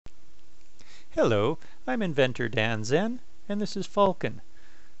Hello, I'm inventor Dan Zen, and this is Falcon.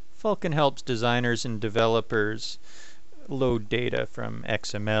 Falcon helps designers and developers load data from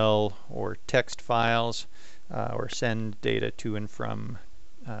XML or text files, or send data to and from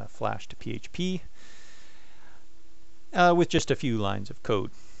Flash to PHP with just a few lines of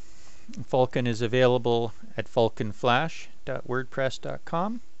code. Falcon is available at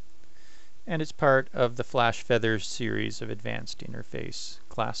falconflash.wordpress.com, and it's part of the Flash Feathers series of advanced interface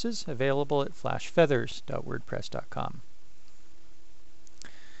classes available at flashfeathers.wordpress.com.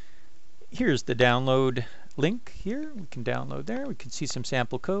 Here's the download link here. We can download there. We can see some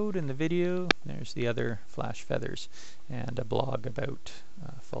sample code in the video. There's the other Flash Feathers and a blog about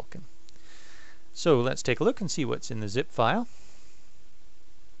Falcon. So let's take a look and see what's in the zip file.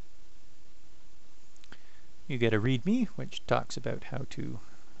 You get a README, which talks about how to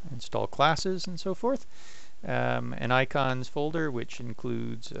install classes and so forth. An icons folder, which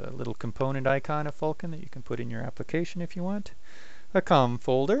includes a little component icon of Falcon that you can put in your application if you want. A COM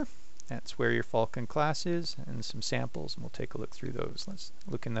folder, that's where your Falcon class is, and some samples, and we'll take a look through those. Let's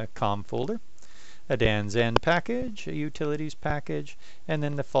look in the COM folder. A Dan Zen package, a utilities package, and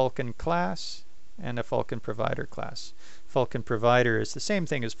then the Falcon class and a Falcon provider class. Falcon provider is the same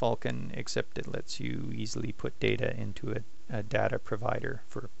thing as Falcon, except it lets you easily put data into a data provider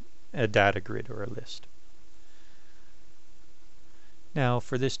for a data grid or a list. Now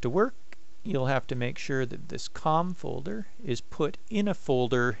for this to work, you'll have to make sure that this COM folder is put in a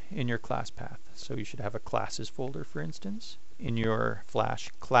folder in your class path. So you should have a classes folder, for instance, in your Flash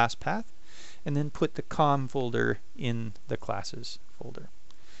class path, and then put the COM folder in the classes folder.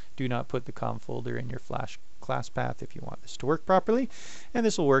 Do not put the COM folder in your Flash class path if you want this to work properly, and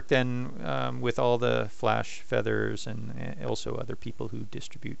this will work then with all the Flash Feathers and also other people who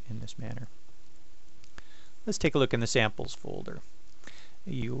distribute in this manner. Let's take a look in the samples folder.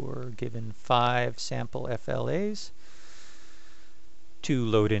 You're given 5 sample FLAs to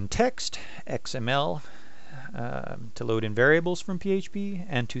load in text, XML, to load in variables from PHP,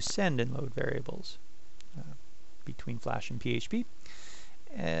 and to send and load variables between Flash and PHP.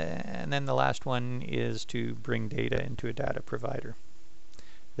 And then the last one is to bring data into a data provider.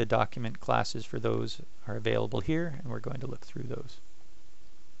 The document classes for those are available here, and we're going to look through those.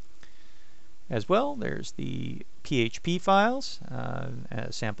 As well, there's the PHP files,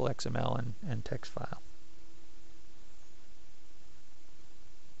 sample XML and text file.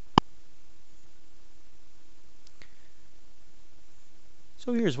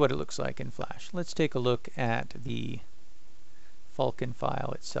 So here's what it looks like in Flash. Let's take a look at the Falcon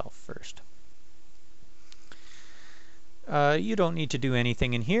file itself first. You don't need to do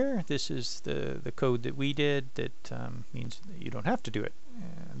anything in here. This is the code that we did that means that you don't have to do it.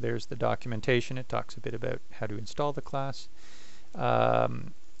 There's the documentation. It talks a bit about how to install the class.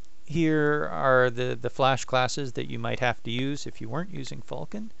 Here are the Flash classes that you might have to use if you weren't using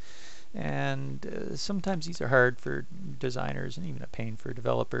Falcon. And sometimes these are hard for designers and even a pain for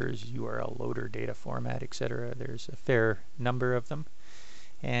developers. URL loader, data format, etc. There's a fair number of them.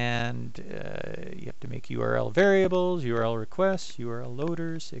 And you have to make URL variables, URL requests, URL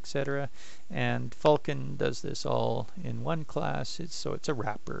loaders, etc. And Falcon does this all in one class, so it's a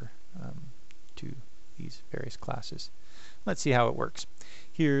wrapper to these various classes. Let's see how it works.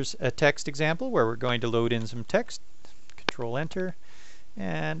 Here's a text example where we're going to load in some text. Control Enter,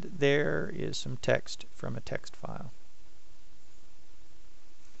 and there is some text from a text file.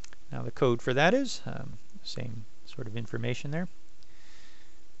 Now the code for that is same sort of information there.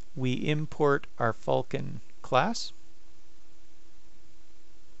 We import our Falcon class.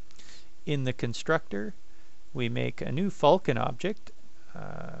 In the constructor, we make a new Falcon object.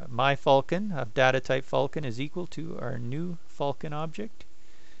 My Falcon of data type Falcon is equal to our new Falcon object.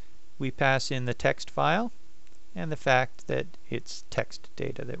 We pass in the text file and the fact that it's text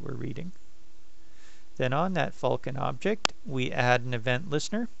data that we're reading. Then on that Falcon object, we add an event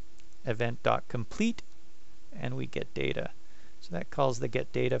listener, event.complete, and we get data. So that calls the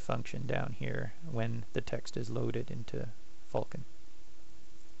getData function down here when the text is loaded into Falcon.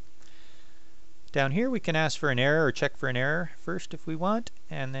 Down here we can ask for an error or check for an error first if we want,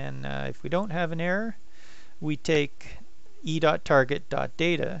 and then if we don't have an error, we take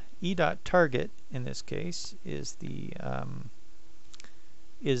e.target.data. E.target in this case is the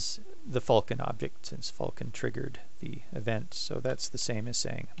Falcon object, since Falcon triggered the event. So that's the same as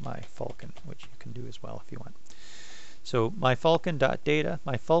saying my Falcon, which you can do as well if you want. So my Falcon.data,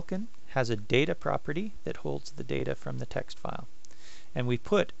 my Falcon has a data property that holds the data from the text file. And we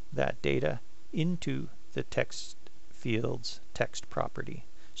put that data into the text field's text property.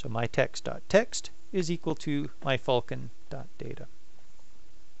 So my text.text is equal to my Falcon.data.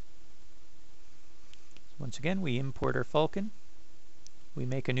 once again, we import our Falcon. We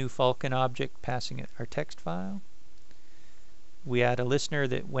make a new Falcon object passing it our text file. We add a listener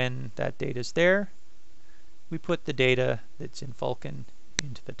that when that data is there, we put the data that's in Falcon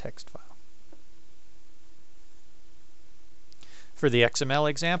into the text file. For the XML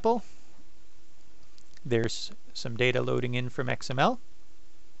example, there's some data loading in from XML.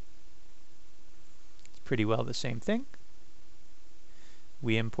 It's pretty well the same thing.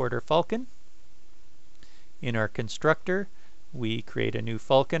 We import our Falcon. In our constructor, we create a new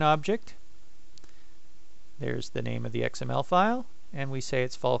Falcon object. There's the name of the XML file, and we say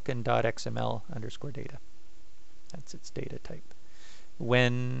it's falcon.xml_data. That's its data type.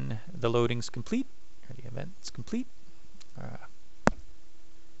 When the loading's complete, or the event's complete,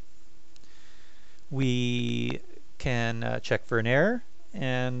 we can check for an error,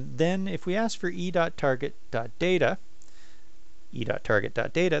 and then if we ask for e.target.data,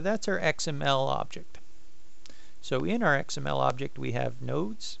 e.target.data, that's our XML object. So in our XML object we have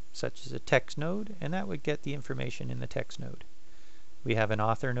nodes, such as a text node, and that would get the information in the text node. We have an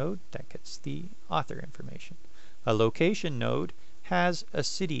author node that gets the author information. A location node has a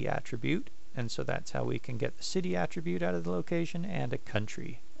city attribute, and so that's how we can get the city attribute out of the location and a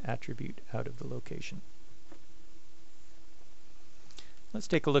country attribute out of the location. Let's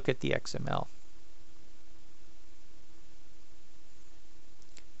take a look at the XML.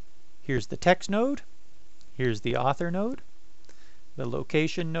 Here's the text node. Here's the author node. The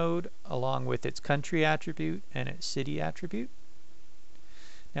location node along with its country attribute and its city attribute.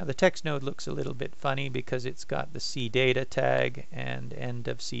 Now the text node looks a little bit funny because it's got the CData tag and end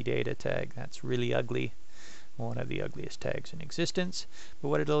of CData tag. That's really ugly. One of the ugliest tags in existence. But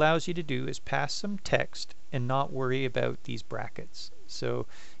what it allows you to do is pass some text and not worry about these brackets. So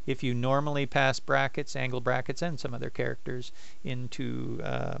if you normally pass brackets, angle brackets, and some other characters into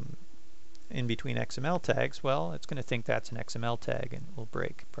in between XML tags, well, it's going to think that's an XML tag and it will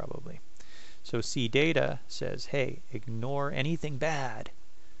break probably. So CData says, hey, ignore anything bad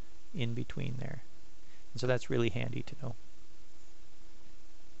in between there. And so that's really handy to know.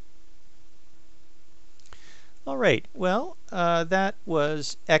 Alright, well, that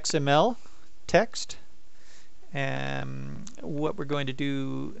was XML text. What we're going to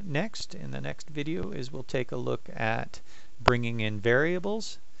do next in the next video is we'll take a look at bringing in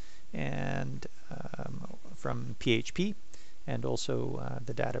variables and from PHP and also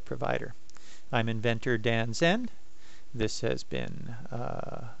the data provider. I'm inventor Dan Zen. This has been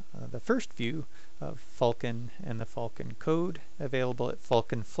the first view of Falcon and the Falcon code, available at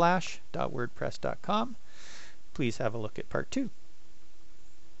falconflash.wordpress.com. Please have a look at part 2.